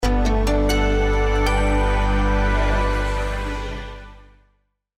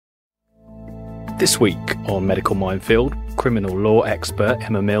This week on Medical Minefield, criminal law expert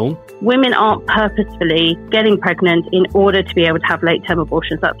Emma Milne. Women aren't purposefully getting pregnant in order to be able to have late-term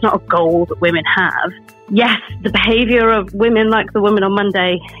abortions. That's not a goal that women have. Yes, the behaviour of women like the woman on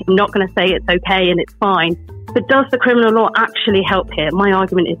Monday, I'm not going to say it's okay and it's fine, but does the criminal law actually help here? My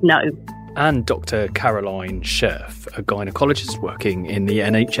argument is no. And Dr. Caroline Scherf, a gynaecologist working in the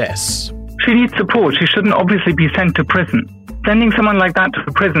NHS. She needs support. She shouldn't obviously be sent to prison. Sending someone like that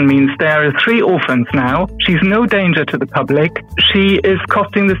to prison means there are 3 orphans now. She's no danger to the public. She is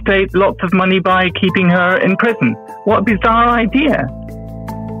costing the state lots of money by keeping her in prison. What a bizarre idea.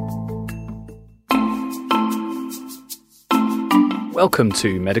 Welcome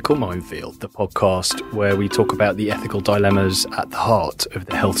to Medical Minefield, the podcast where we talk about the ethical dilemmas at the heart of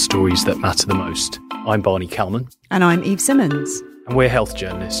the health stories that matter the most. I'm Barney Kalman. And I'm Eve Simmons. And we're health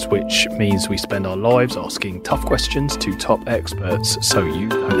journalists, which means we spend our lives asking tough questions to top experts so you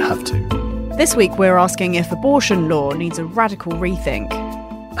don't have to. This week we're asking if abortion law needs a radical rethink.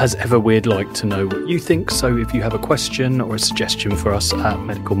 As ever, we'd like to know what you think, so if you have a question or a suggestion for us at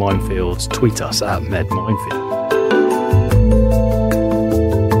Medical Minefield, tweet us at MedMinefield.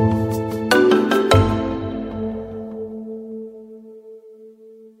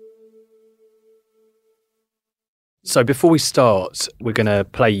 So before we start, we're going to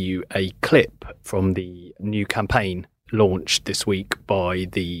play you a clip from the new campaign launched this week by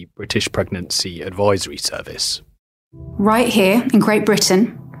the British Pregnancy Advisory Service. Right here in Great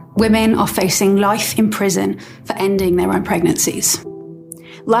Britain, women are facing life in prison for ending their own pregnancies.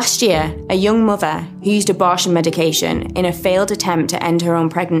 Last year, a young mother who used abortion medication in a failed attempt to end her own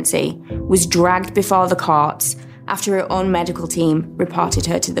pregnancy was dragged before the courts after her own medical team reported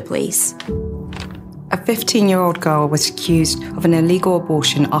her to the police. A 15-year-old girl was accused of an illegal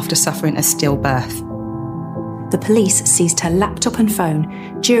abortion after suffering a stillbirth. The police seized her laptop and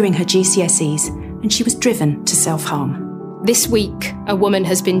phone during her GCSEs, and she was driven to self-harm. This week, a woman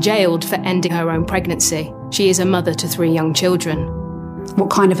has been jailed for ending her own pregnancy. She is a mother to 3 young children. What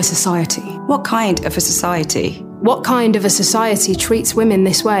kind of a society? What kind of a society? What kind of a society treats women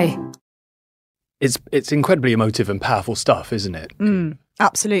this way? It's incredibly emotive and powerful stuff, isn't it?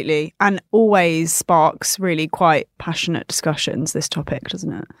 Absolutely. And always sparks really quite passionate discussions, this topic,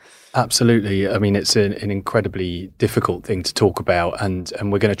 doesn't it? Absolutely. I mean, it's an incredibly difficult thing to talk about, and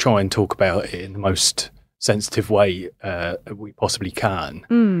we're going to try and talk about it in the most sensitive way we possibly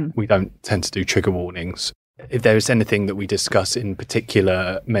can. We don't tend to do trigger warnings. If there is anything that we discuss in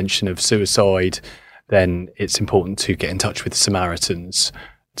particular mention of suicide, then it's important to get in touch with the Samaritans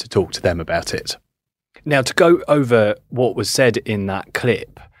to talk to them about it. Now, to go over what was said in that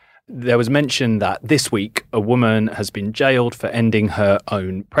clip, there was mention that this week a woman has been jailed for ending her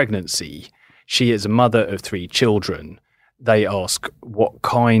own pregnancy. She is a mother of 3 children. They ask what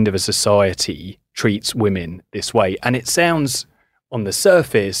kind of a society treats women this way. And it sounds, on the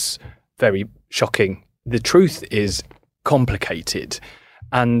surface, very shocking. The truth is complicated.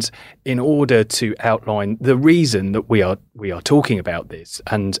 And in order to outline the reason that we are talking about this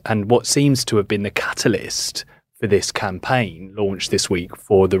and what seems to have been the catalyst for this campaign launched this week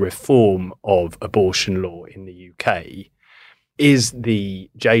for the reform of abortion law in the UK is the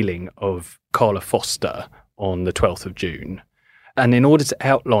jailing of Carla Foster on the 12th of June. And in order to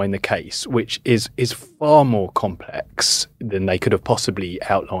outline the case, which is far more complex than they could have possibly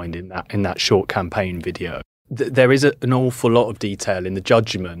outlined in that short campaign video, there is an awful lot of detail in the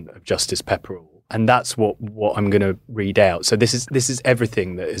judgment of Justice Pepperell, and that's what I'm going to read out. So this is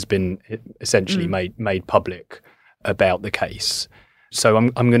everything that has been essentially made public about the case. So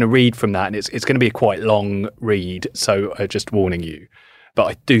I'm going to read from that, and it's going to be a quite long read, so just warning you. But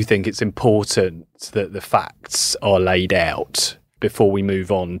I do think it's important that the facts are laid out before we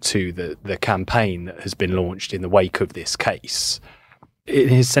move on to the campaign that has been launched in the wake of this case. In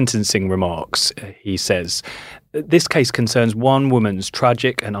his sentencing remarks, he says, "This case concerns one woman's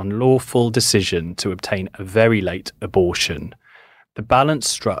tragic and unlawful decision to obtain a very late abortion. The balance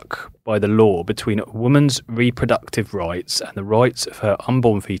struck by the law between a woman's reproductive rights and the rights of her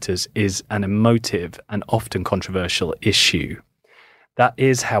unborn fetus is an emotive and often controversial issue. That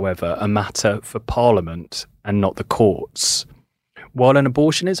is, however, a matter for Parliament and not the courts. While an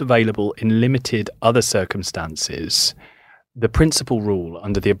abortion is available in limited other circumstances, the principal rule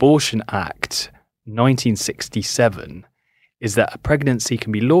under the Abortion Act 1967 is that a pregnancy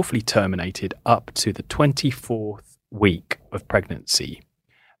can be lawfully terminated up to the 24th week of pregnancy.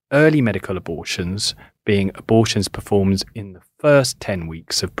 Early medical abortions, being abortions performed in the first 10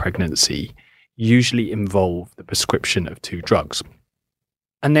 weeks of pregnancy, usually involve the prescription of 2 drugs."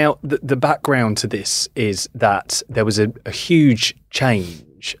 And now the background to this is that there was a huge change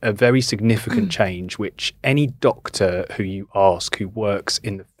change, a very significant change, which any doctor who you ask who works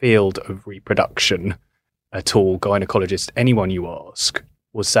in the field of reproduction at all, gynecologist, anyone you ask,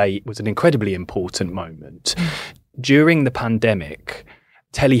 will say it was an incredibly important moment. During the pandemic,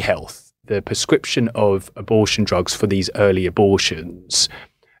 telehealth, the prescription of abortion drugs for these early abortions,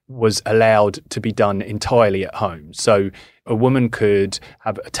 was allowed to be done entirely at home. So a woman could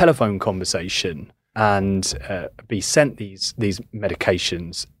have a telephone conversation and be sent these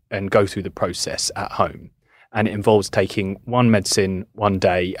medications and go through the process at home. And it involves taking one medicine one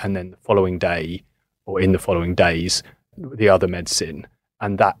day and then the following day or in the following days, the other medicine.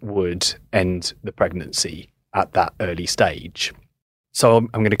 And that would end the pregnancy at that early stage. So I'm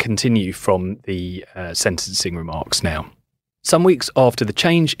going to continue from the sentencing remarks now. Some weeks after the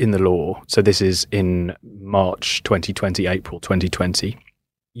change in the law, so this is in March 2020, April 2020,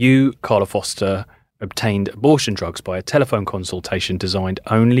 you, Carla Foster, obtained abortion drugs by a telephone consultation designed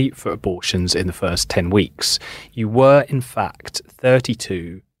only for abortions in the first 10 weeks. You were, in fact,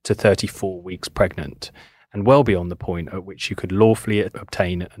 32 to 34 weeks pregnant, and well beyond the point at which you could lawfully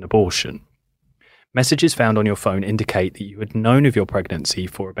obtain an abortion. Messages found on your phone indicate that you had known of your pregnancy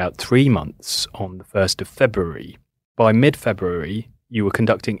for about 3 months on the 1st of February. By mid-February, you were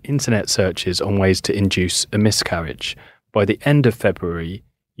conducting internet searches on ways to induce a miscarriage. By the end of February,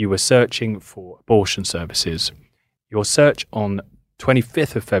 you were searching for abortion services. Your search on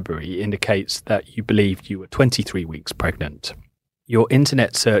 25th of February indicates that you believed you were 23 weeks pregnant. Your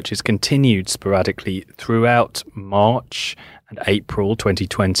internet searches continued sporadically throughout March and April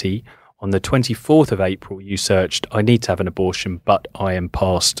 2020. On the 24th of April, you searched, "I need to have an abortion, but I am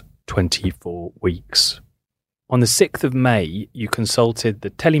past 24 weeks." On the 6th of May, you consulted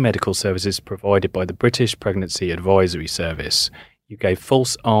the telemedical services provided by the British Pregnancy Advisory Service. You gave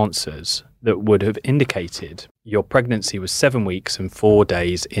false answers that would have indicated your pregnancy was 7 weeks and 4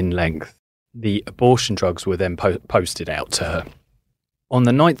 days in length. The abortion drugs were then posted out to her. On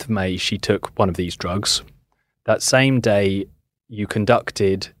the 9th of May, she took one of these drugs. That same day, you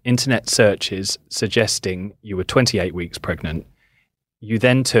conducted internet searches suggesting you were 28 weeks pregnant. You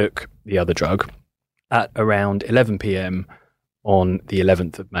then took the other drug at around 11 p.m. on the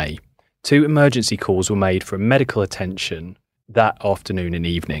 11th of May. 2 emergency calls were made for medical attention that afternoon and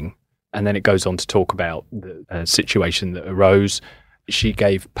evening. And then it goes on to talk about the situation that arose. She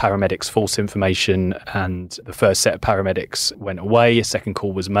gave paramedics false information, and the first set of paramedics went away. A second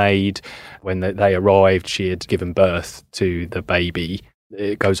call was made. When they arrived, she had given birth to the baby.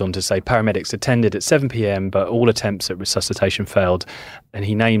 It goes on to say paramedics attended at 7 p.m, but all attempts at resuscitation failed. And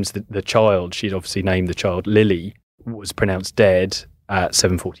he names the child, she'd obviously named the child Lily, was pronounced dead at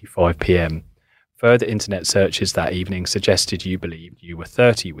 7:45 p.m. Further internet searches that evening suggested you believed you were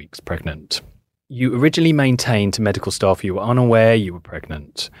 30 weeks pregnant. You originally maintained to medical staff you were unaware you were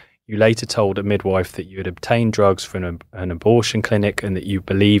pregnant. You later told a midwife that you had obtained drugs from an abortion clinic and that you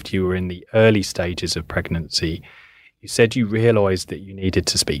believed you were in the early stages of pregnancy. You said you realised that you needed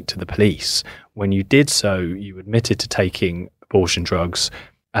to speak to the police. When you did so, you admitted to taking abortion drugs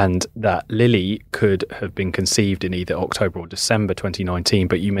and that Lily could have been conceived in either October or December 2019,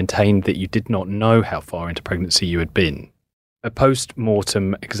 but you maintained that you did not know how far into pregnancy you had been. A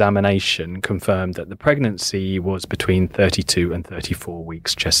post-mortem examination confirmed that the pregnancy was between 32 and 34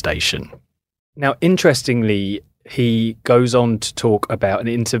 weeks gestation. Now, interestingly, he goes on to talk about an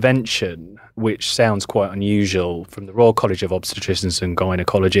intervention which sounds quite unusual from the Royal College of Obstetricians and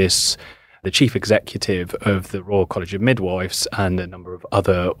Gynecologists, the chief executive of the Royal College of Midwives, and a number of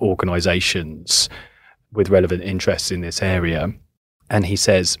other organisations with relevant interests in this area. And he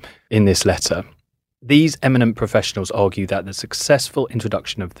says in this letter, "These eminent professionals argue that the successful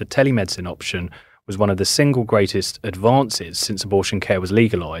introduction of the telemedicine option was one of the single greatest advances since abortion care was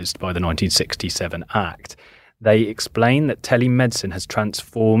legalised by the 1967 Act. They explain that telemedicine has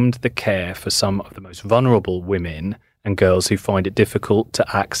transformed the care for some of the most vulnerable women and girls who find it difficult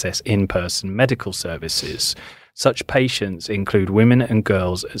to access in-person medical services. Such patients include women and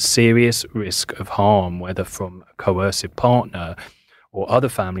girls at serious risk of harm, whether from a coercive partner or other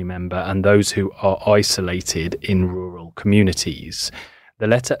family member, and those who are isolated in rural communities. The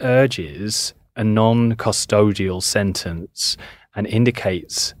letter urges a non-custodial sentence and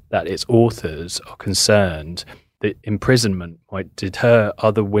indicates that its authors are concerned that imprisonment might deter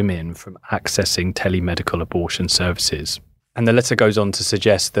other women from accessing telemedical abortion services." And the letter goes on to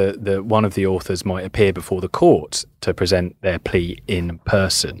suggest that one of the authors might appear before the court to present their plea in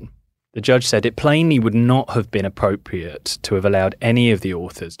person. The judge said it plainly would not have been appropriate to have allowed any of the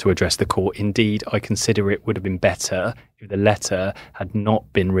authors to address the court. Indeed, I consider it would have been better if the letter had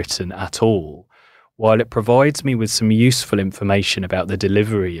not been written at all. while it provides me with some useful information about the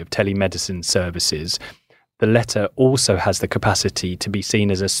delivery of telemedicine services, the letter also has the capacity to be seen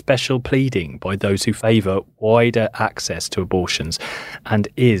as a special pleading by those who favour wider access to abortions and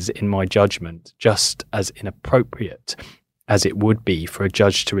is, in my judgment, just as inappropriate as it would be for a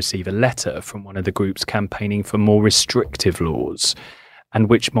judge to receive a letter from one of the groups campaigning for more restrictive laws, and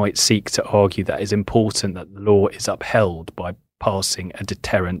which might seek to argue that it is important that the law is upheld by passing a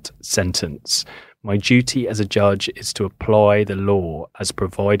deterrent sentence. My duty as a judge is to apply the law as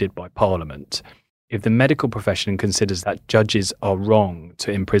provided by Parliament. If the medical profession considers that judges are wrong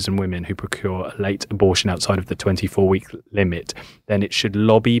to imprison women who procure a late abortion outside of the 24-week limit, then it should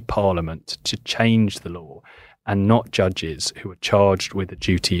lobby Parliament to change the law, and not judges who are charged with the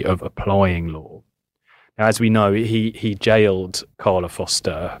duty of applying law. Now, as we know, he jailed Carla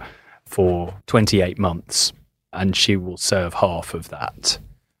Foster for 28 months, and she will serve half of that.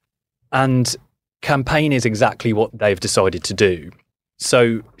 And Campaign is exactly what they've decided to do.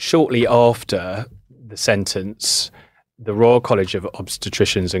 So shortly after the sentence, the Royal College of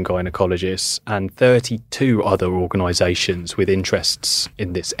Obstetricians and Gynecologists and 32 other organisations with interests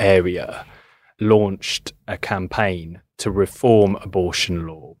in this area launched a campaign to reform abortion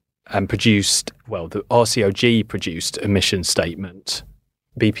law and produced, well, the RCOG produced a mission statement.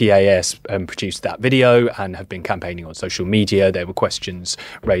 BPAS produced that video and have been campaigning on social media. There were questions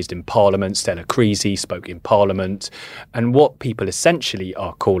raised in Parliament. Stella Creasy spoke in Parliament. And what people essentially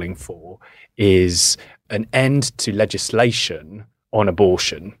are calling for is an end to legislation on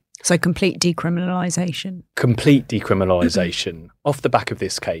abortion. So complete decriminalisation. Complete decriminalisation. Off the back of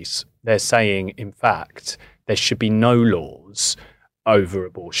this case, they're saying, in fact, there should be no laws over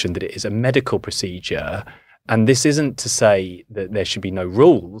abortion, that it is a medical procedure. And this isn't to say that there should be no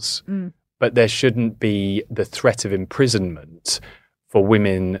rules, but there shouldn't be the threat of imprisonment for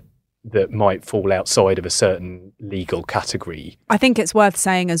women that might fall outside of a certain legal category. I think it's worth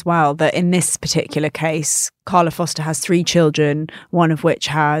saying as well that in this particular case, Carla Foster has 3 children, one of which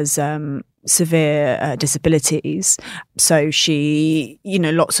has severe disabilities. So she,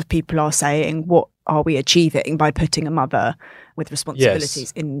 lots of people are saying, what are we achieving by putting a mother with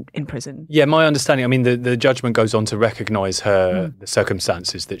responsibilities in prison? Yeah, my understanding, I mean, the judgment goes on to recognise the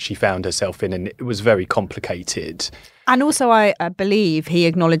circumstances that she found herself in, and it was very complicated. And also, I believe he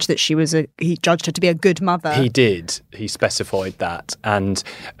acknowledged that he judged her to be a good mother. He did. He specified that. And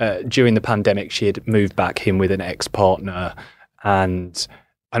during the pandemic, she had moved back in with an ex-partner. And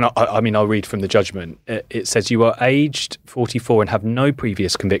I'll read from the judgment. It says, "You are aged 44 and have no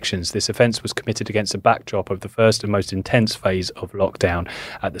previous convictions. This offence was committed against a backdrop of the first and most intense phase of lockdown.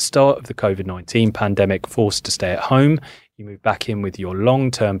 At the start of the COVID-19 pandemic, forced to stay at home, you moved back in with your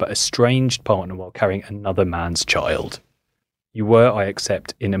long-term but estranged partner while carrying another man's child. You were, I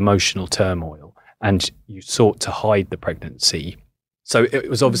accept, in emotional turmoil, and you sought to hide the pregnancy." So it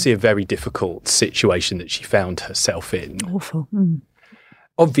was obviously a very difficult situation that she found herself in. Awful.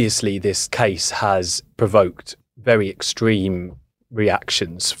 Obviously, this case has provoked very extreme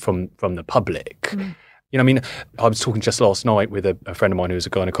reactions from the public. I was talking just last night with a friend of mine who is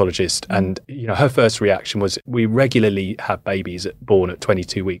a gynecologist, and her first reaction was, we regularly have babies born at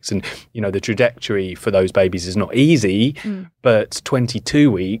 22 weeks, and the trajectory for those babies is not easy, but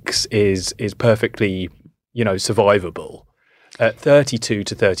 22 weeks is perfectly survivable. At 32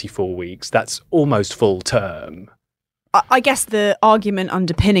 to 34 weeks, that's almost full term. I guess the argument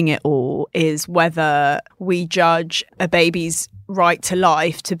underpinning it all is whether we judge a baby's right to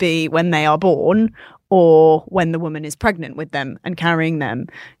life to be when they are born or when the woman is pregnant with them and carrying them.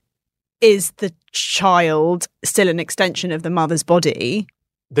 Is the child still an extension of the mother's body?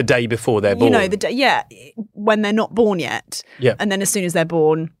 The day before they're born. When they're not born yet. Yeah. And then as soon as they're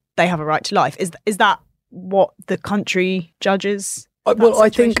born, they have a right to life. Is that what the country judges? Well, I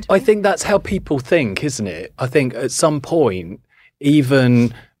think that's how people think, isn't it? I think at some point,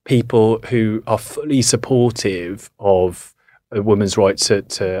 even people who are fully supportive of a woman's right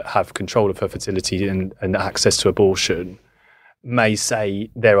to have control of her fertility and access to abortion may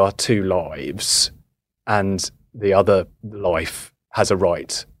say there are 2 lives and the other life has a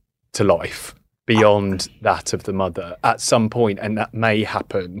right to life beyond that of the mother at some point, and that may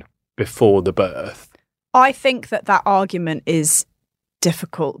happen before the birth. I think that argument is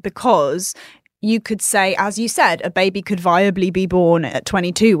difficult because you could say, as you said, a baby could viably be born at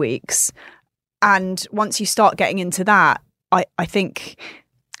 22 weeks. And once you start getting into that, I think,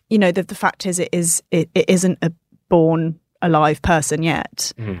 the fact is it isn't a born alive person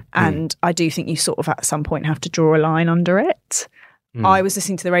yet. And I do think you sort of at some point have to draw a line under it. I was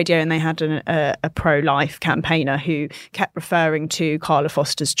listening to the radio and they had a pro-life campaigner who kept referring to Carla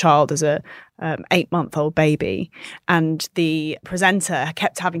Foster's child as a 8-month-old baby. And the presenter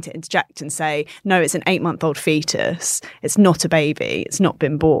kept having to interject and say, no, it's an 8-month-old fetus. It's not a baby. It's not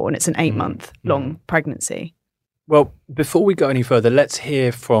been born. It's an 8-month-long pregnancy. Well, before we go any further, let's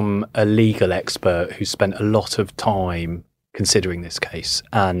hear from a legal expert who spent a lot of time considering this case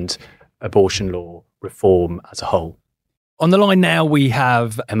and abortion law reform as a whole. On the line now, we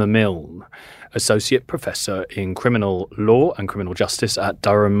have Emma Milne, Associate Professor in Criminal Law and Criminal Justice at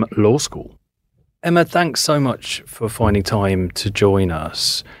Durham Law School. Emma, thanks so much for finding time to join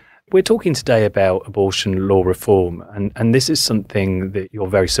us. We're talking today about abortion law reform, and this is something that you're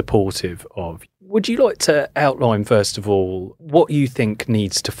very supportive of. Would you like to outline, first of all, what you think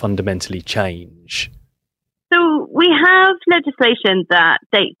needs to fundamentally change? So we have legislation that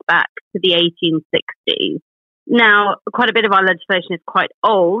dates back to the 1860s. Now, quite a bit of our legislation is quite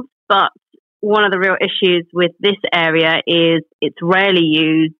old, but one of the real issues with this area is it's rarely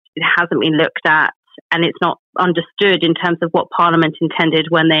used, it hasn't been looked at, and it's not understood in terms of what Parliament intended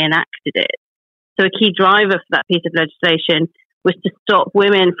when they enacted it. So a key driver for that piece of legislation was to stop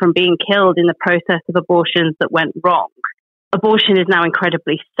women from being killed in the process of abortions that went wrong. Abortion is now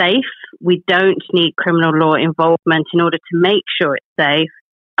incredibly safe. We don't need criminal law involvement in order to make sure it's safe.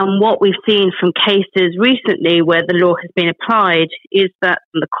 And what we've seen from cases recently where the law has been applied is that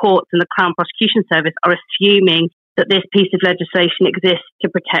the courts and the Crown Prosecution Service are assuming that this piece of legislation exists to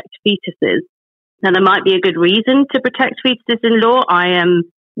protect fetuses. Now, there might be a good reason to protect fetuses in law. I am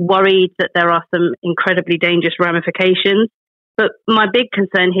worried that there are some incredibly dangerous ramifications. But my big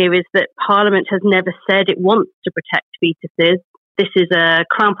concern here is that Parliament has never said it wants to protect fetuses. This is a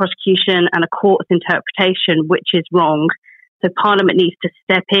Crown prosecution and a court's interpretation, which is wrong. So Parliament needs to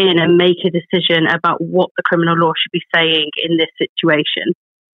step in and make a decision about what the criminal law should be saying in this situation.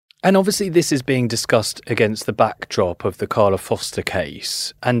 And obviously this is being discussed against the backdrop of the Carla Foster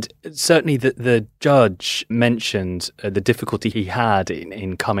case. And certainly the judge mentioned the difficulty he had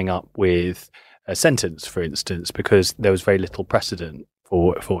in coming up with a sentence, for instance, because there was very little precedent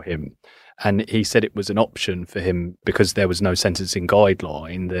for him. And he said it was an option for him because there was no sentencing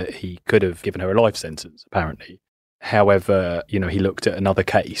guideline that he could have given her a life sentence, apparently. However, he looked at another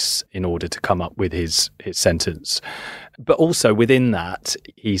case in order to come up with his sentence. But also within that,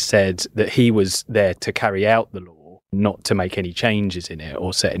 he said that he was there to carry out the law, not to make any changes in it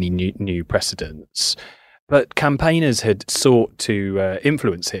or set any new precedents. But campaigners had sought to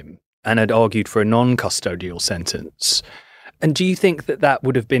influence him and had argued for a non-custodial sentence. And do you think that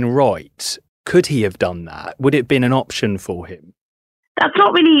would have been right? Could he have done that? Would it have been an option for him? That's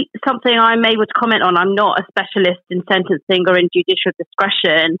not really something I'm able to comment on. I'm not a specialist in sentencing or in judicial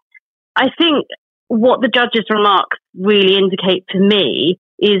discretion. I think what the judge's remarks really indicate to me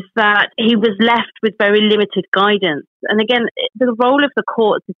is that he was left with very limited guidance. And again, the role of the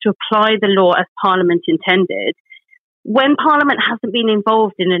courts is to apply the law as Parliament intended. When Parliament hasn't been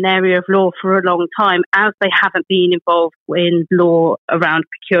involved in an area of law for a long time, as they haven't been involved in law around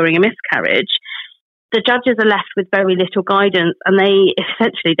procuring a miscarriage, the judges are left with very little guidance, and they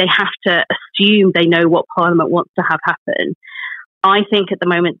have to assume they know what Parliament wants to have happen. I think at the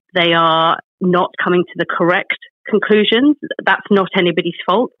moment they are not coming to the correct conclusions. That's not anybody's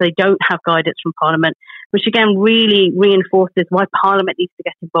fault. They don't have guidance from Parliament, which again really reinforces why Parliament needs to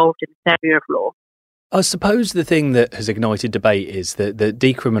get involved in this area of law. I suppose the thing that has ignited debate is that the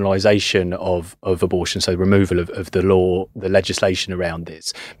decriminalisation of abortion, so the removal of the law, the legislation around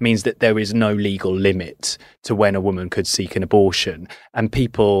this, means that there is no legal limit to when a woman could seek an abortion. And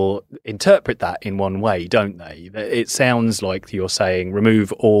people interpret that in one way, don't they? It sounds like you're saying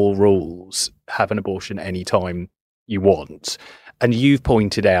remove all rules, have an abortion anytime you want. And you've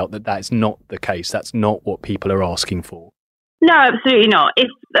pointed out that that's not the case. That's not what people are asking for. No, absolutely not. If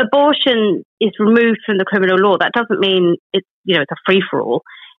abortion is removed from the criminal law, that doesn't mean it's a free-for-all.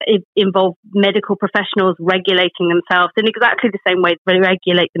 It involves medical professionals regulating themselves in exactly the same way they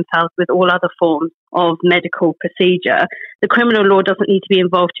regulate themselves with all other forms of medical procedure. The criminal law doesn't need to be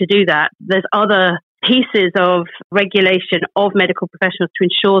involved to do that. There's other pieces of regulation of medical professionals to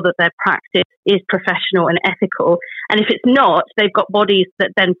ensure that their practice is professional and ethical. And if it's not, they've got bodies that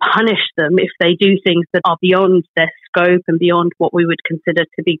then punish them if they do things that are beyond their scope and beyond what we would consider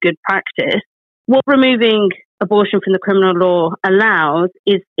to be good practice. What removing abortion from the criminal law allows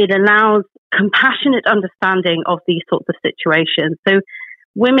is it allows compassionate understanding of these sorts of situations. So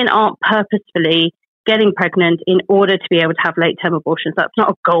women aren't purposefully getting pregnant in order to be able to have late-term abortions. That's not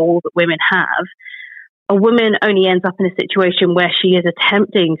a goal that women have. A woman only ends up in a situation where she is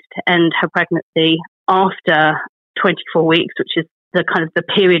attempting to end her pregnancy after 24 weeks, which is the kind of the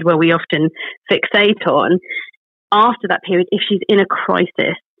period where we often fixate on. After that period, if she's in a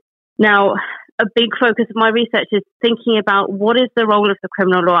crisis. Now, a big focus of my research is thinking about what is the role of the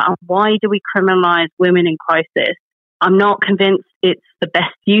criminal law and why do we criminalise women in crisis? I'm not convinced it's the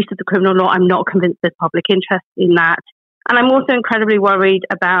best use of the criminal law. I'm not convinced there's public interest in that. And I'm also incredibly worried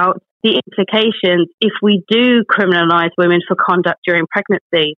about the implications if we do criminalise women for conduct during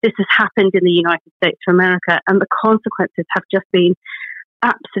pregnancy. This has happened in the United States of America, and the consequences have just been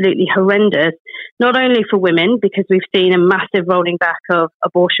absolutely horrendous, not only for women, because we've seen a massive rolling back of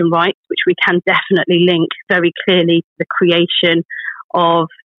abortion rights, which we can definitely link very clearly to the creation of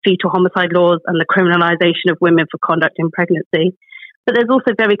fetal homicide laws and the criminalisation of women for conduct in pregnancy. But there's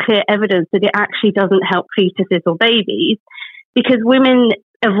also very clear evidence that it actually doesn't help fetuses or babies, because women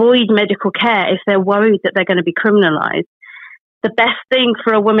avoid medical care if they're worried that they're going to be criminalised. The best thing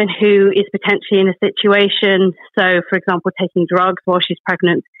for a woman who is potentially in a situation, so for example, taking drugs while she's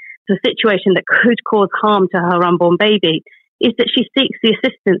pregnant, to a situation that could cause harm to her unborn baby, is that she seeks the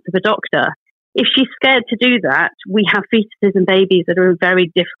assistance of a doctor. If she's scared to do that, we have fetuses and babies that are in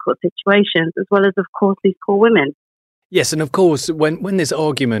very difficult situations, as well as, of course, these poor women. Yes, and of course, when this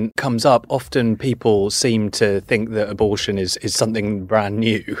argument comes up, often people seem to think that abortion is something brand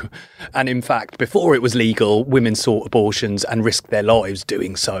new. And in fact, before it was legal, women sought abortions and risked their lives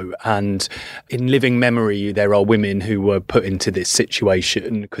doing so. And in living memory, there are women who were put into this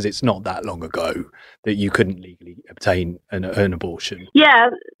situation because it's not that long ago that you couldn't legally obtain an abortion. Yeah,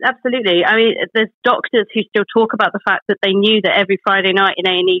 absolutely. I mean, there's doctors who still talk about the fact that they knew that every Friday night in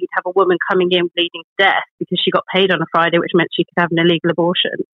A&E you'd have a woman coming in bleeding to death because she got paid on a Friday, which meant she could have an illegal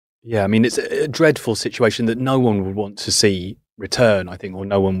abortion. Yeah, I mean, it's a dreadful situation that no one would want to see return, I think, or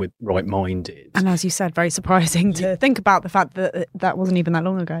no one with right mind is. And as you said, very surprising to think about the fact that that wasn't even that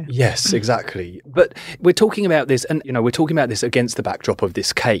long ago. Yes, exactly. But we're talking about this, and we're talking about this against the backdrop of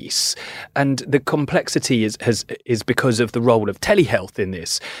this case, and the complexity is because of the role of telehealth in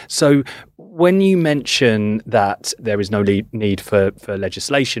this. So when you mention that there is no need for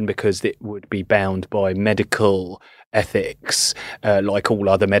legislation because it would be bound by medical ethics, like all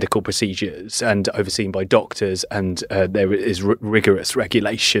other medical procedures, and overseen by doctors, and there is rigorous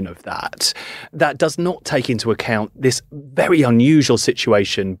regulation of that. That does not take into account this very unusual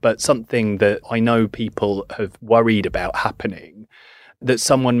situation, but something that I know people have worried about happening, that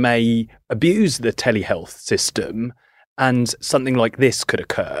someone may abuse the telehealth system and something like this could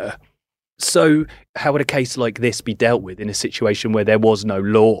occur. So how would a case like this be dealt with in a situation where there was no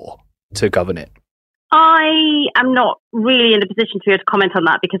law to govern it? I am not really in a position to be able to comment on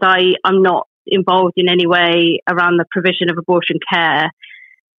that because I'm not involved in any way around the provision of abortion care.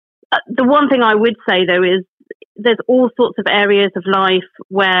 The one thing I would say, though, is there's all sorts of areas of life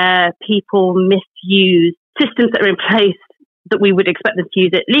where people misuse systems that are in place that we would expect them to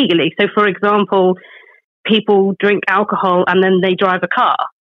use it legally. So, for example, people drink alcohol and then they drive a car.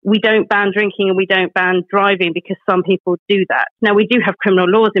 We don't ban drinking and we don't ban driving because some people do that. Now, we do have criminal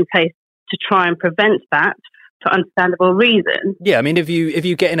laws in place to try and prevent that for understandable reasons. Yeah, I mean, if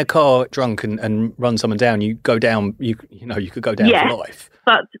you get in a car drunk and run someone down, you go down. You could go down for life.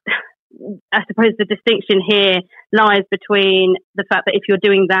 But I suppose the distinction here lies between the fact that if you're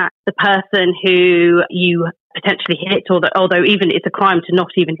doing that, the person who you potentially hit, although even it's a crime to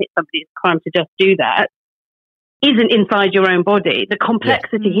not even hit somebody, it's a crime to just do that, isn't inside your own body. The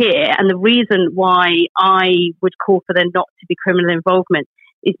complexity here and the reason why I would call for there not to be criminal involvement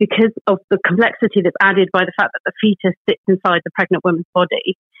is because of the complexity that's added by the fact that the fetus sits inside the pregnant woman's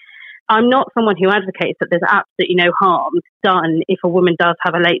body. I'm not someone who advocates that there's absolutely no harm done if a woman does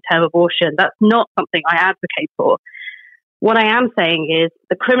have a late-term abortion. That's not something I advocate for. What I am saying is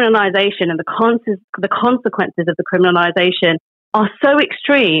the criminalisation and the consequences of the criminalisation are so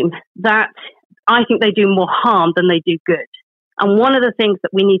extreme that I think they do more harm than they do good. And one of the things that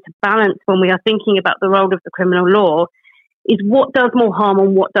we need to balance when we are thinking about the role of the criminal law is what does more harm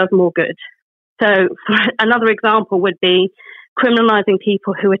and what does more good. So another example would be criminalising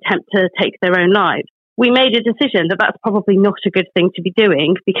people who attempt to take their own lives. We made a decision that that's probably not a good thing to be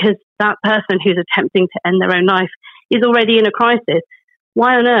doing because that person who's attempting to end their own life is already in a crisis.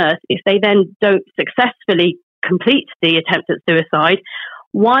 Why on earth, if they then don't successfully complete the attempt at suicide,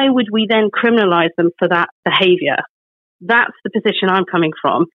 why would we then criminalise them for that behaviour? That's the position I'm coming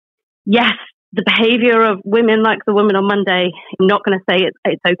from. Yes, the behaviour of women like the woman on Monday, I'm not going to say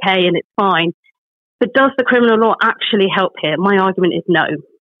it's okay and it's fine, but does the criminal law actually help here? My argument is no.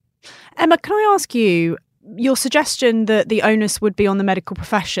 Emma, can I ask you, your suggestion that the onus would be on the medical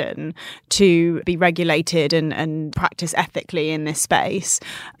profession to be regulated and practice ethically in this space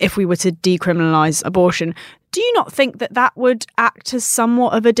if we were to decriminalise abortion, Do you not think that that would act as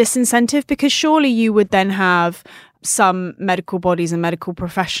somewhat of a disincentive? Because surely you would then have some medical bodies and medical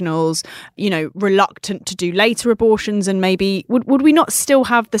professionals, reluctant to do later abortions, and maybe would we not still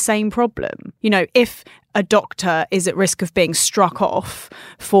have the same problem? If a doctor is at risk of being struck off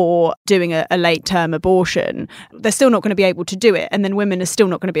for doing a late-term abortion, they're still not going to be able to do it, and then women are still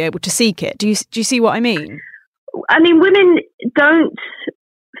not going to be able to seek it. Do you see what I mean? I mean, women don't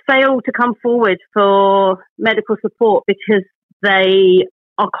fail to come forward for medical support because they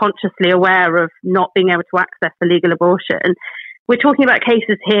are consciously aware of not being able to access a legal abortion. We're talking about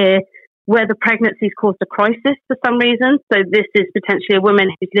cases here where the pregnancy's caused a crisis for some reason. So this is potentially a woman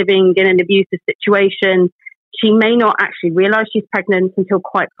who's living in an abusive situation. She may not actually realise she's pregnant until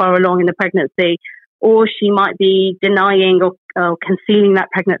quite far along in the pregnancy, or she might be denying or concealing that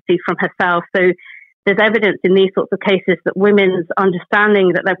pregnancy from herself. So there's evidence in these sorts of cases that women's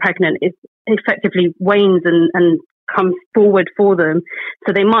understanding that they're pregnant is effectively wanes and comes forward for them.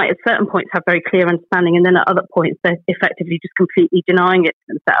 So they might at certain points have very clear understanding, and then at other points they're effectively just completely denying it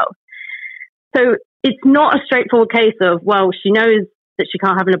to themselves. So it's not a straightforward case of, well, she knows that she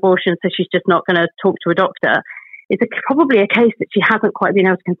can't have an abortion, so she's just not going to talk to a doctor. It's probably a case that she hasn't quite been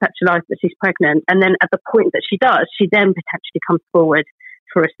able to conceptualise that she's pregnant, and then at the point that she does, she then potentially comes forward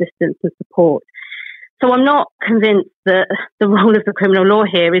for assistance and support. So I'm not convinced that the role of the criminal law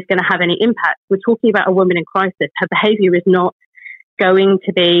here is going to have any impact. We're talking about a woman in crisis. Her behaviour is not going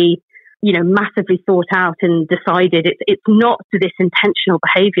to be, massively thought out and decided. It's not to this intentional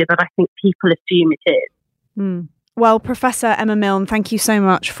behaviour that I think people assume it is. Mm. Well, Professor Emma Milne, thank you so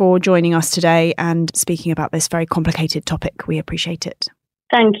much for joining us today and speaking about this very complicated topic. We appreciate it.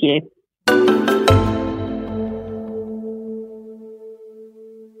 Thank you.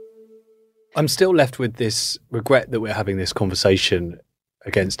 I'm still left with this regret that we're having this conversation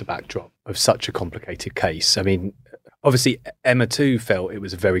against a backdrop of such a complicated case. I mean, obviously, Emma too felt it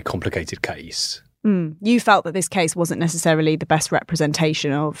was a very complicated case. You felt that this case wasn't necessarily the best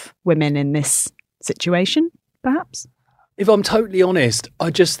representation of women in this situation, perhaps? If I'm totally honest, I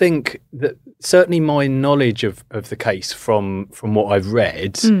just think that certainly my knowledge of the case from what I've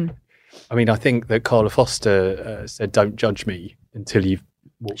read, I mean, I think that Carla Foster said, "Don't judge me until you've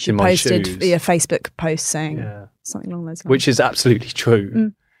walked in my shoes." She posted a Facebook post saying something along those lines. Which is absolutely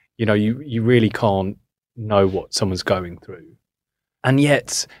true. You really can't know what someone's going through. And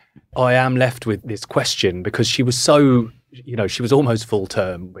yet I am left with this question because she was so, she was almost full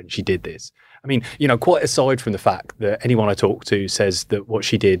term when she did this. I mean, quite aside from the fact that anyone I talk to says that what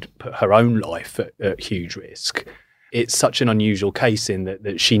she did put her own life at huge risk, it's such an unusual case in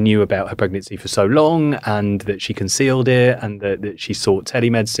that she knew about her pregnancy for so long and that she concealed it and that she sought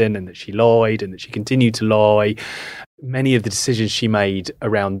telemedicine and that she lied and that she continued to lie. Many of the decisions she made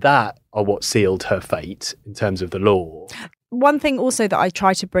around that are what sealed her fate in terms of the law. One thing also that I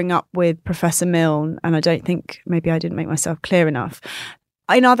try to bring up with Professor Milne, and I don't think maybe I didn't make myself clear enough,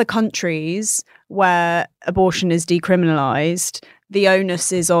 in other countries where abortion is decriminalised, the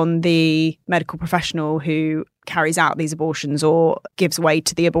onus is on the medical professional who carries out these abortions or gives way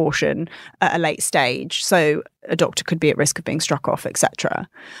to the abortion at a late stage. So a doctor could be at risk of being struck off, etc.,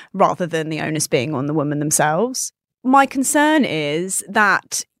 rather than the onus being on the woman themselves. My concern is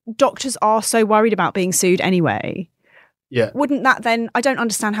that doctors are so worried about being sued anyway. Yeah. Wouldn't that then, I don't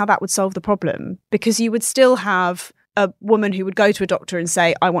understand how that would solve the problem, because you would still have a woman who would go to a doctor and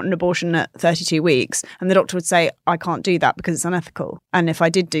say, I want an abortion at 32 weeks. And the doctor would say, I can't do that because it's unethical. And if I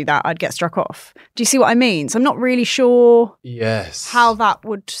did do that, I'd get struck off. Do you see what I mean? So I'm not really sure how that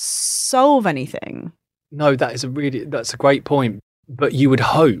would solve anything. No, that's a great point. But you would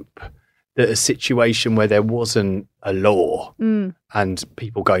hope that a situation where there wasn't a law and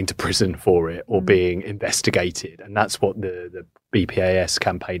people going to prison for it or being investigated, and that's what the BPAS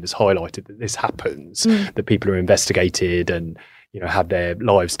campaign has highlighted, that this happens, that people are investigated and have their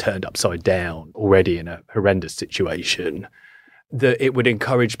lives turned upside down already in a horrendous situation, that it would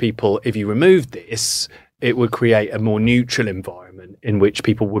encourage people, if you remove this, it would create a more neutral environment in which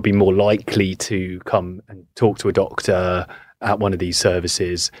people would be more likely to come and talk to a doctor at one of these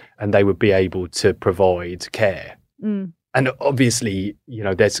services, and they would be able to provide care. And obviously,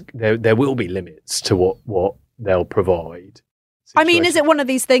 there will be limits to what they'll provide. I mean, is it one of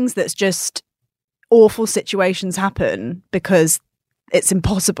these things that's just awful situations happen because it's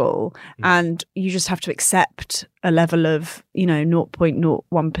impossible and you just have to accept a level of,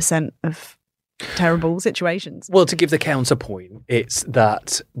 0.01% of terrible situations? Well, to give the counterpoint, it's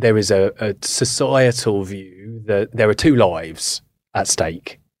that there is a societal view that there are two lives at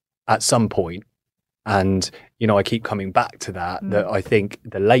stake at some point, And, I keep coming back to that I think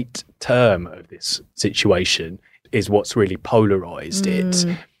the late term of this situation is what's really polarised it.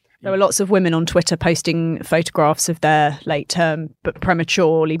 There were lots of women on Twitter posting photographs of their late term but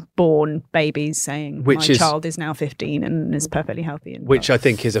prematurely born babies saying, my child is now 15 and is perfectly healthy. Which I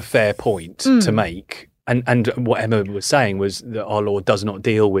think is a fair point to make. And what Emma was saying was that our law does not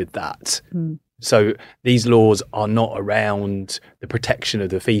deal with that. So these laws are not around the protection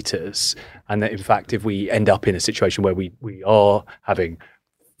of the fetus. And that, in fact, if we end up in a situation where we are having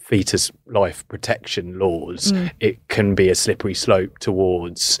fetus life protection laws, it can be a slippery slope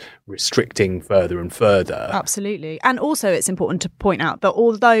towards restricting further and further. Absolutely. And also it's important to point out that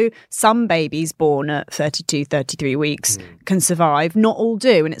although some babies born at 32, 33 weeks can survive, not all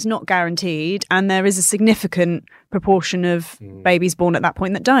do, and it's not guaranteed. And there is a significant proportion of babies born at that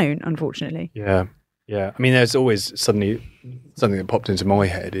point that don't, unfortunately. Yeah. I mean, there's always suddenly something that popped into my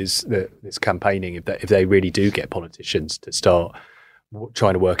head is that this campaigning, if they really do get politicians to start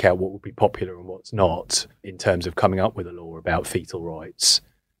trying to work out what would be popular and what's not in terms of coming up with a law about fetal rights,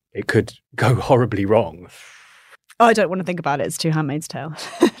 it could go horribly wrong. I don't want to think about it. It's too Handmaid's Tale.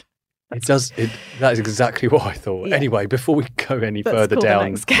 It does. That is exactly what I thought. Yeah. Anyway, before we go any further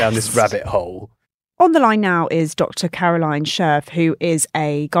down this rabbit hole. On the line now is Dr. Caroline Scherf, who is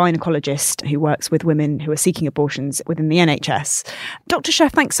a gynaecologist who works with women who are seeking abortions within the NHS. Dr.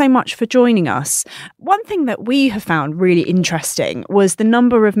 Scherf, thanks so much for joining us. One thing that we have found really interesting was the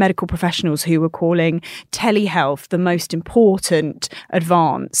number of medical professionals who were calling telehealth the most important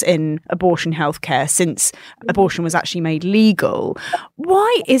advance in abortion healthcare since abortion was actually made legal.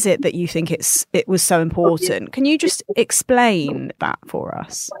 Why is it that you think it was so important? Can you just explain that for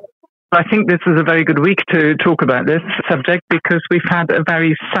us? I think this is a very good week to talk about this subject because we've had a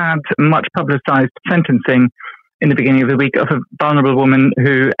very sad, much publicised sentencing in the beginning of the week of a vulnerable woman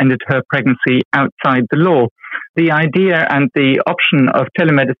who ended her pregnancy outside the law. The idea and the option of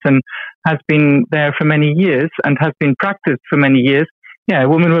telemedicine has been there for many years and has been practiced for many years. Yeah,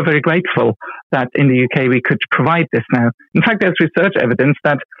 women were very grateful that in the UK we could provide this now. In fact, there's research evidence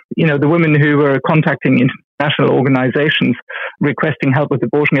that, the women who were contacting international organizations requesting help with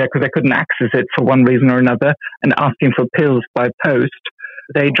abortion care because they couldn't access it for one reason or another and asking for pills by post,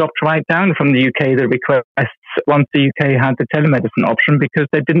 they dropped right down from the UK, the requests, once the UK had the telemedicine option because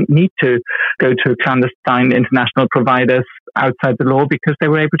they didn't need to go to clandestine international providers outside the law because they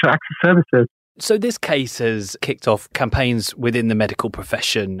were able to access services. So this case has kicked off campaigns within the medical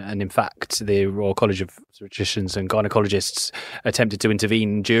profession, and in fact, the Royal College of Obstetricians and Gynaecologists attempted to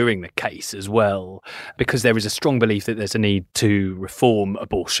intervene during the case as well, because there is a strong belief that there's a need to reform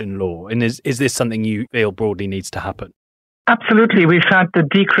abortion law. And is this something you feel broadly needs to happen? Absolutely. We've had the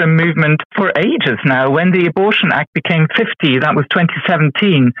DCRIM movement for ages now. When the Abortion Act became 50, that was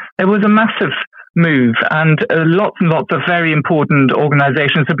 2017, there was a massive move and lots of very important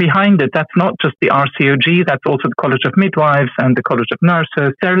organizations are behind it. That's not just the RCOG, that's also the College of Midwives and the College of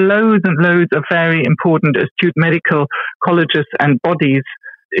Nurses. There are loads and loads of very important astute medical colleges and bodies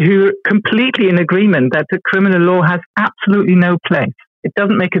who are completely in agreement that the criminal law has absolutely no place. It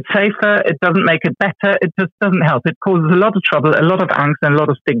doesn't make it safer, it doesn't make it better, it just doesn't help. It causes a lot of trouble, a lot of angst and a lot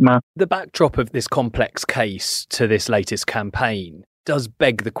of stigma. The backdrop of this complex case to this latest campaign does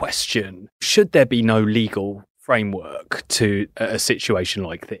beg the question, should there be no legal framework to a situation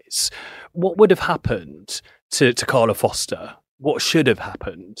like this? What would have happened to Carla Foster? What should have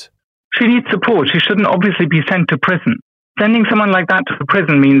happened? She needs support. She shouldn't obviously be sent to prison. Sending someone like that to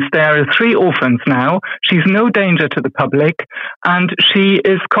prison means there are 3 orphans now. She's no danger to the public, and she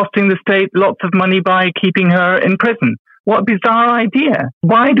is costing the state lots of money by keeping her in prison. What a bizarre idea.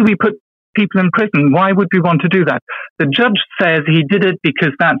 Why do we put people in prison? Why would we want to do that? The judge says he did it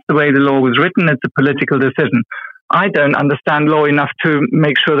because that's the way the law was written. It's a political decision. I don't understand law enough to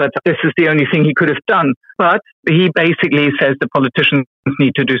make sure that this is the only thing he could have done. But he basically says the politicians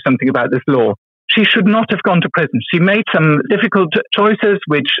need to do something about this law. She should not have gone to prison. She made some difficult choices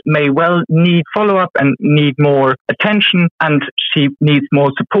which may well need follow-up and need more attention, and she needs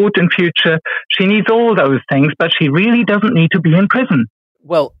more support in future. She needs all those things, but she really doesn't need to be in prison.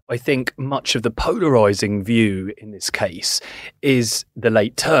 Well, I think much of the polarising view in this case is the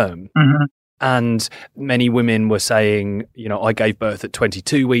late term. Mm-hmm. And many women were saying, I gave birth at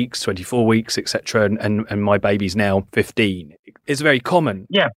 22 weeks, 24 weeks, etc., and my baby's now 15. It's very common.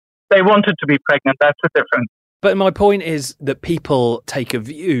 Yeah, they wanted to be pregnant. That's the difference. But my point is that people take a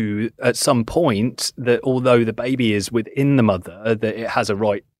view at some point that although the baby is within the mother, that it has a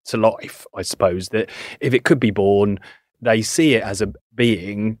right to life, I suppose, that if it could be born, they see it as a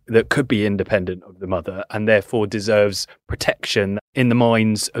being that could be independent of the mother and therefore deserves protection in the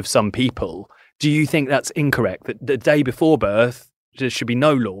minds of some people. Do you think that's incorrect, that the day before birth, there should be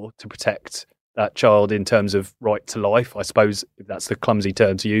no law to protect that child in terms of right to life, I suppose, if that's the clumsy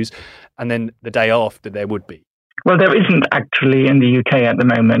term to use, and then the day after there would be? Well, there isn't actually in the UK at the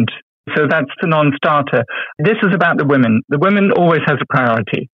moment. So that's the non-starter. This is about the women. The woman always has a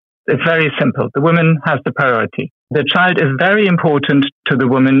priority. It's very simple. The woman has the priority. The child is very important to the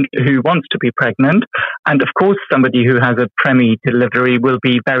woman who wants to be pregnant. And of course, somebody who has a preemie delivery will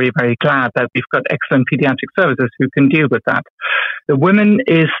be very, very glad that we've got excellent pediatric services who can deal with that. The woman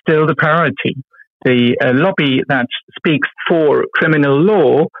is still the priority. The lobby that speaks for criminal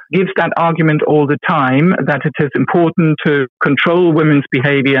law gives that argument all the time, that it is important to control women's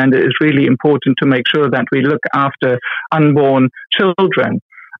behavior and it is really important to make sure that we look after unborn children.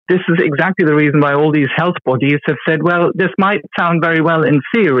 This is exactly the reason why all these health bodies have said, well, this might sound very well in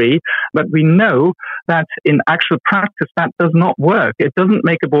theory, but we know that in actual practice that does not work. It doesn't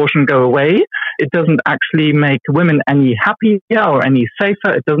make abortion go away. It doesn't actually make women any happier or any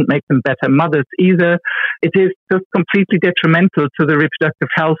safer. It doesn't make them better mothers either. It is just completely detrimental to the reproductive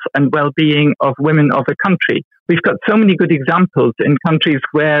health and well-being of women of a country. We've got so many good examples in countries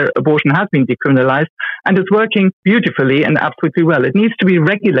where abortion has been decriminalized and it's working beautifully and absolutely well. It needs to be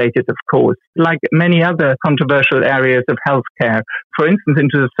regulated, of course, like many other controversial areas of healthcare. For instance,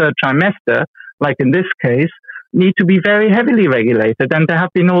 into the third trimester, like in this case, need to be very heavily regulated. And there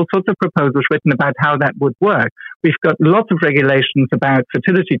have been all sorts of proposals written about how that would work. We've got lots of regulations about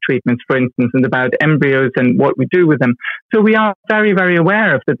fertility treatments, for instance, and about embryos and what we do with them. So we are very, very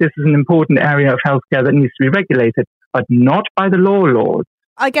aware of that this is an important area of healthcare that needs to be regulated, but not by the laws.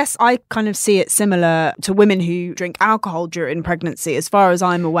 I guess I kind of see it similar to women who drink alcohol during pregnancy. As far as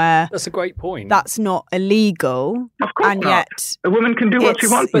I'm aware, that's a great point. That's not illegal. Of course and not. Yet a woman can do what she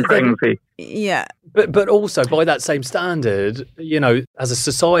wants in pregnancy. Yeah. But also by that same standard, you know, as a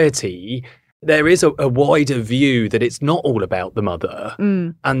society, there is a wider view that it's not all about the mother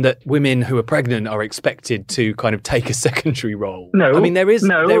and that women who are pregnant are expected to kind of take a secondary role. No, I mean, there is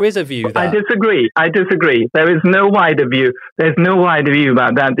a view that... I disagree. There is no wider view. There's no wider view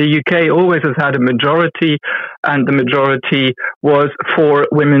about that. The UK always has had a majority, and the majority was for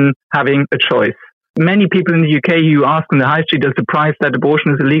women having a choice. Many people in the UK you ask on the high street are surprised that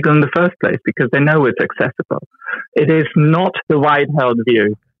abortion is illegal in the first place because they know it's accessible. It is not the wide-held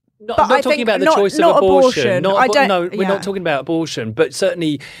view. I'm not talking about the choice of abortion. We're not talking about abortion, but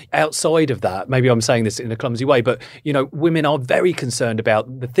certainly outside of that, maybe I'm saying this in a clumsy way, but, you know, women are very concerned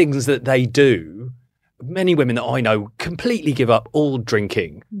about the things that they do. Many women that I know completely give up all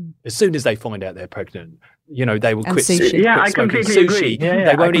drinking as soon as they find out they're pregnant. You know, they will quit smoking sushi.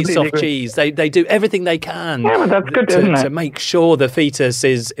 They won't eat soft cheese. They do everything they can to make sure the fetus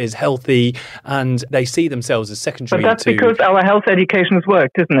is healthy, and they see themselves as secondary. But that's because our health education has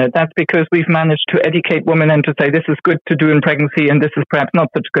worked, isn't it? That's because we've managed to educate women and to say this is good to do in pregnancy and this is perhaps not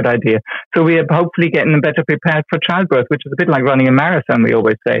such a good idea. So we are hopefully getting them better prepared for childbirth, which is a bit like running a marathon, we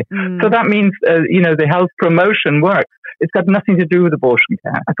always say. So that means, the health promotion works. It's got nothing to do with abortion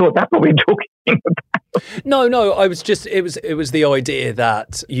care. I thought that's what we're talking about. No, I was just, it was the idea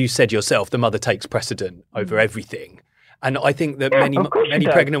that you said yourself, the mother takes precedent over everything. And I think that many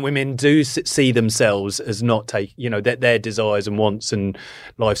pregnant women do see themselves as not their desires and wants and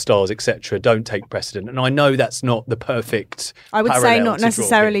lifestyles, etc., don't take precedent. And I know that's not the perfect. I would say not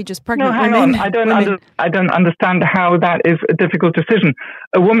necessarily just pregnant women. No, hang on. I don't understand how that is a difficult decision.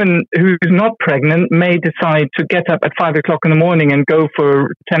 A woman who's not pregnant may decide to get up at 5 o'clock in the morning and go for a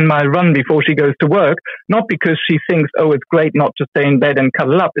 10-mile run before she goes to work, not because she thinks, oh, it's great not to stay in bed and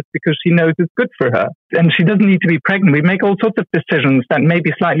cuddle up. It's because she knows it's good for her. And she doesn't need to be pregnant. We make all sorts of decisions that may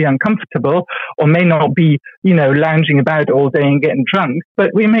be slightly uncomfortable or may not be, lounging about all day and getting drunk. But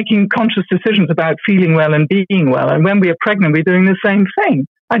we're making conscious decisions about feeling well and being well. And when we are pregnant, we're doing the same thing.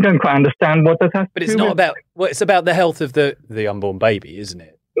 I don't quite understand what that has to do with. But it's not about, it's about the health of the unborn baby, isn't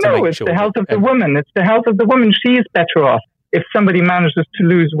it? No, it's the health of the woman. It's the health of the woman. She is better off. If somebody manages to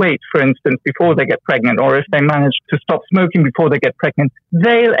lose weight, for instance, before they get pregnant, or if they manage to stop smoking before they get pregnant,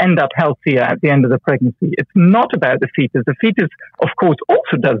 they'll end up healthier at the end of the pregnancy. It's not about the fetus. The fetus, of course,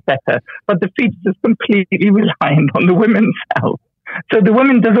 also does better, but the fetus is completely reliant on the woman's health. So the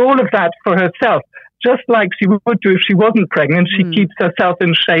woman does all of that for herself, just like she would do if she wasn't pregnant. She keeps herself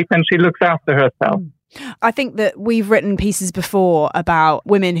in shape and she looks after herself. I think that we've written pieces before about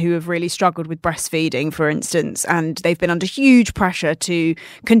women who have really struggled with breastfeeding, for instance, and they've been under huge pressure to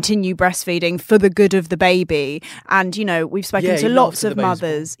continue breastfeeding for the good of the baby. And, you know, we've spoken to lots of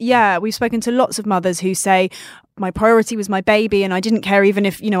mothers. Yeah, we've spoken to lots of mothers who say, my priority was my baby and I didn't care even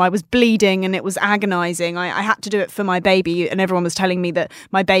if, I was bleeding and it was agonizing. I had to do it for my baby, and everyone was telling me that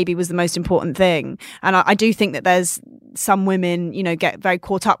my baby was the most important thing. And I do think that there's some women, get very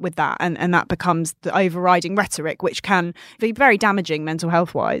caught up with that, and that becomes the overriding rhetoric, which can be very damaging mental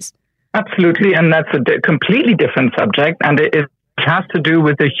health wise. Absolutely. And that's a completely different subject. And it has to do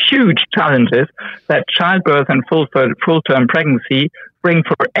with the huge challenges that childbirth and full-term pregnancy bring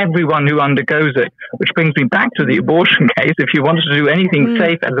for everyone who undergoes it, which brings me back to the abortion case. If you wanted to do anything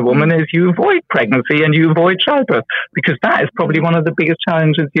safe as a woman, is you avoid pregnancy and you avoid childbirth, because that is probably one of the biggest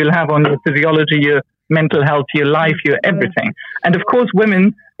challenges you'll have on your physiology, your mental health, your life, your everything. And of course,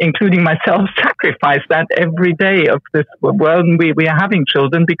 women, including myself, sacrifice that every day of this world. And we are having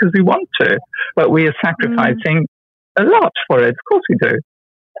children because we want to, but we are sacrificing a lot for it. Of course we do.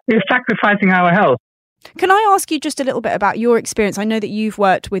 We are sacrificing our health. Can I ask you just a little bit about your experience? I know that you've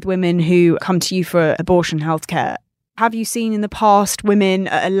worked with women who come to you for abortion healthcare. Have you seen in the past women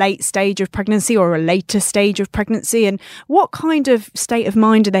at a late stage of pregnancy or a later stage of pregnancy? And what kind of state of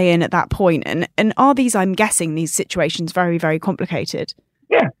mind are they in at that point? And are these, I'm guessing, these situations very, very complicated?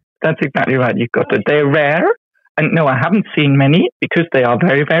 Yeah, that's exactly right. You've got it. They're rare. And no, I haven't seen many because they are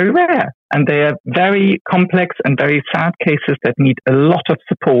very, very rare. And they are very complex and very sad cases that need a lot of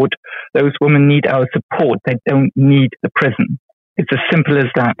support. Those women need our support. They don't need the prison. It's as simple as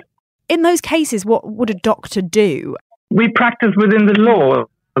that. In those cases, what would a doctor do? We practice within the law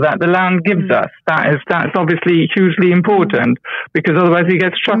that the land gives us. That's obviously hugely important, because otherwise we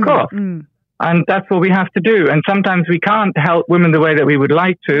get struck off. And that's what we have to do. And sometimes we can't help women the way that we would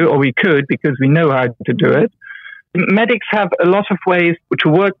like to, or we could, because we know how to do it. Medics have a lot of ways to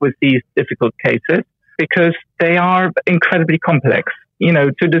work with these difficult cases because they are incredibly complex.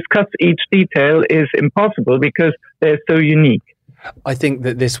 To discuss each detail is impossible because they're so unique. I think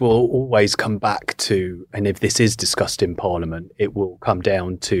that this will always come back to, and if this is discussed in Parliament, it will come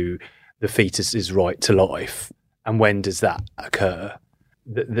down to the fetus's right to life. And when does that occur?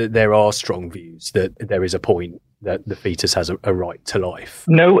 There are strong views that there is a point that the fetus has a right to life.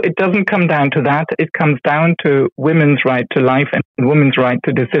 No, it doesn't come down to that. It comes down to women's right to life and women's right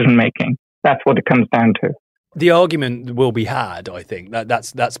to decision making. That's what it comes down to. The argument will be had, I think.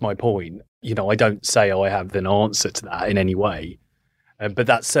 That's my point. I don't say I have an answer to that in any way, but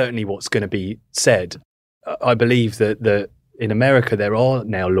that's certainly what's going to be said. I believe that in America there are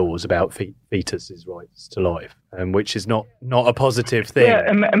now laws about fetuses' rights to life, which is not a positive thing. Yeah,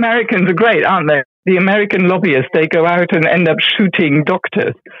 Americans are great, aren't they? The American lobbyists, they go out and end up shooting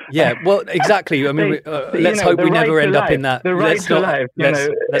doctors. Yeah, well, exactly. I mean, let's hope we never end up in that. Let's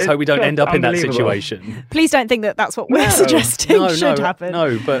hope we don't end up in that situation. Please don't think that that's what we're suggesting should happen.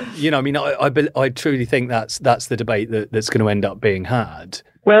 No, but I truly think that's the debate that's going to end up being had.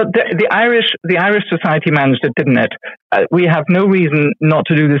 Well, the Irish society managed it, didn't it? We have no reason not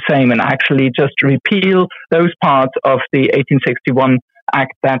to do the same and actually just repeal those parts of the 1861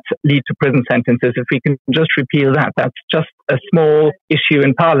 Act that lead to prison sentences. If we can just repeal that, that's just a small issue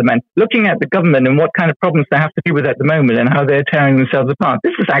in Parliament. Looking at the government and what kind of problems they have to deal with at the moment and how they're tearing themselves apart,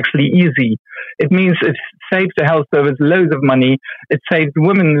 this is actually easy. It means it saves the health service loads of money. It saves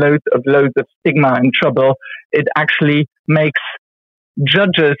women loads of stigma and trouble. It actually makes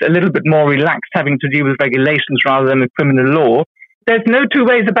judges a little bit more relaxed having to deal with regulations rather than with criminal law. There's no two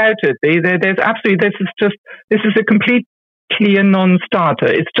ways about it. There's absolutely, this is a complete clear non-starter.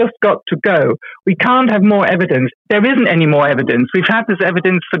 It's just got to go. We can't have more evidence. There isn't any more evidence. We've had this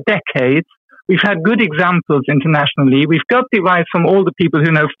evidence for decades. We've had good examples internationally. We've got the advice from all the people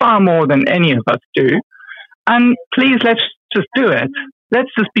who know far more than any of us do. And please, let's just do it. Let's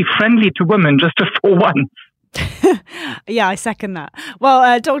just be friendly to women just for once. Yeah, I second that.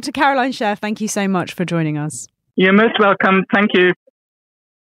 Well, Dr. Caroline Scherf, thank you so much for joining us. You're most welcome. Thank you.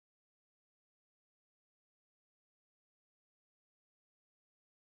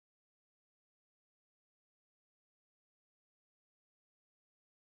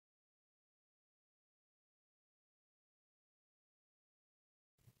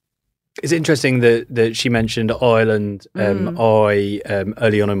 It's interesting that she mentioned Ireland. I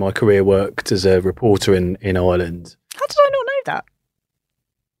early on in my career worked as a reporter in Ireland. How did I not know that?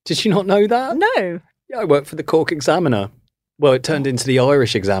 Did she not know that? No. Yeah, I worked for the Cork Examiner. Well, it turned into the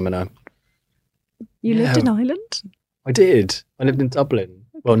Irish Examiner. You lived in Ireland? I did. I lived in Dublin.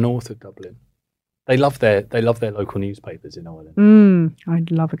 Well, north of Dublin. They love their local newspapers in Ireland. I'd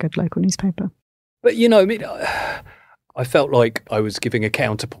love a good local newspaper. But, you know, I mean, I felt like I was giving a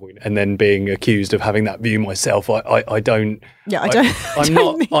counterpoint and then being accused of having that view myself. I don't. Yeah,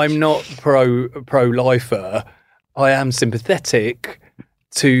 I'm not pro-lifer. I am sympathetic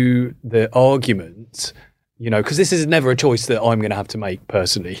to the argument, you know, because this is never a choice that I'm going to have to make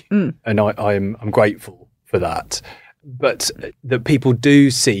personally, and I'm grateful for that. But that people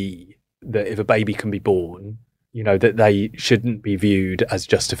do see that if a baby can be born, you know, that they shouldn't be viewed as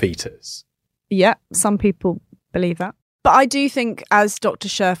just a fetus. Yeah, some people believe that. But I do think, as Dr.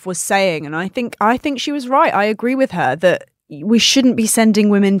 Scherf was saying, and I think she was right, I agree with her, that we shouldn't be sending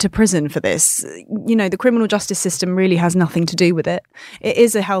women to prison for this. You know, the criminal justice system really has nothing to do with it. It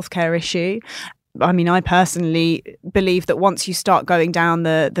is a healthcare issue. I mean, I personally believe that once you start going down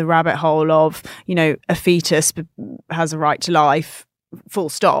the rabbit hole of, you know, a fetus has a right to life, full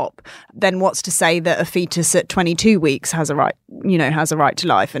stop, then what's to say that a fetus at 22 weeks has a right to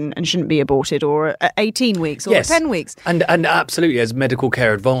life and shouldn't be aborted, or at 18 weeks or 10 weeks? And absolutely, as medical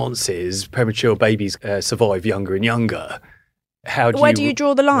care advances, premature babies survive younger and younger. Where do you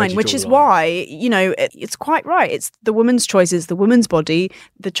draw the line? Which is why, you know, it's quite right. It's the woman's choice, it's the woman's body.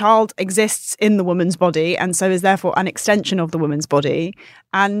 The child exists in the woman's body and so is therefore an extension of the woman's body.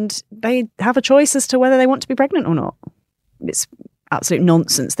 And they have a choice as to whether they want to be pregnant or not. It's absolute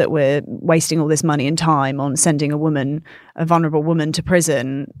nonsense that we're wasting all this money and time on sending a vulnerable woman to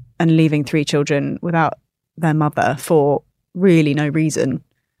prison and leaving 3 children without their mother for really no reason.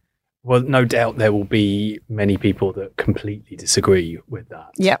 Well, no doubt there will be many people that completely disagree with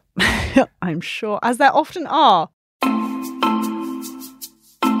that. Yep, I'm sure, as there often are.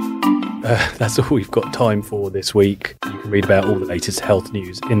 That's all we've got time for this week. You can read about all the latest health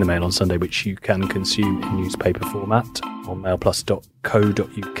news in the Mail on Sunday, which you can consume in newspaper format on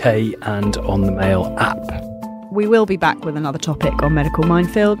mailplus.co.uk and on the Mail app. We will be back with another topic on Medical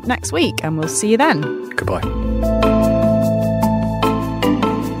Minefield next week, and we'll see you then. Goodbye.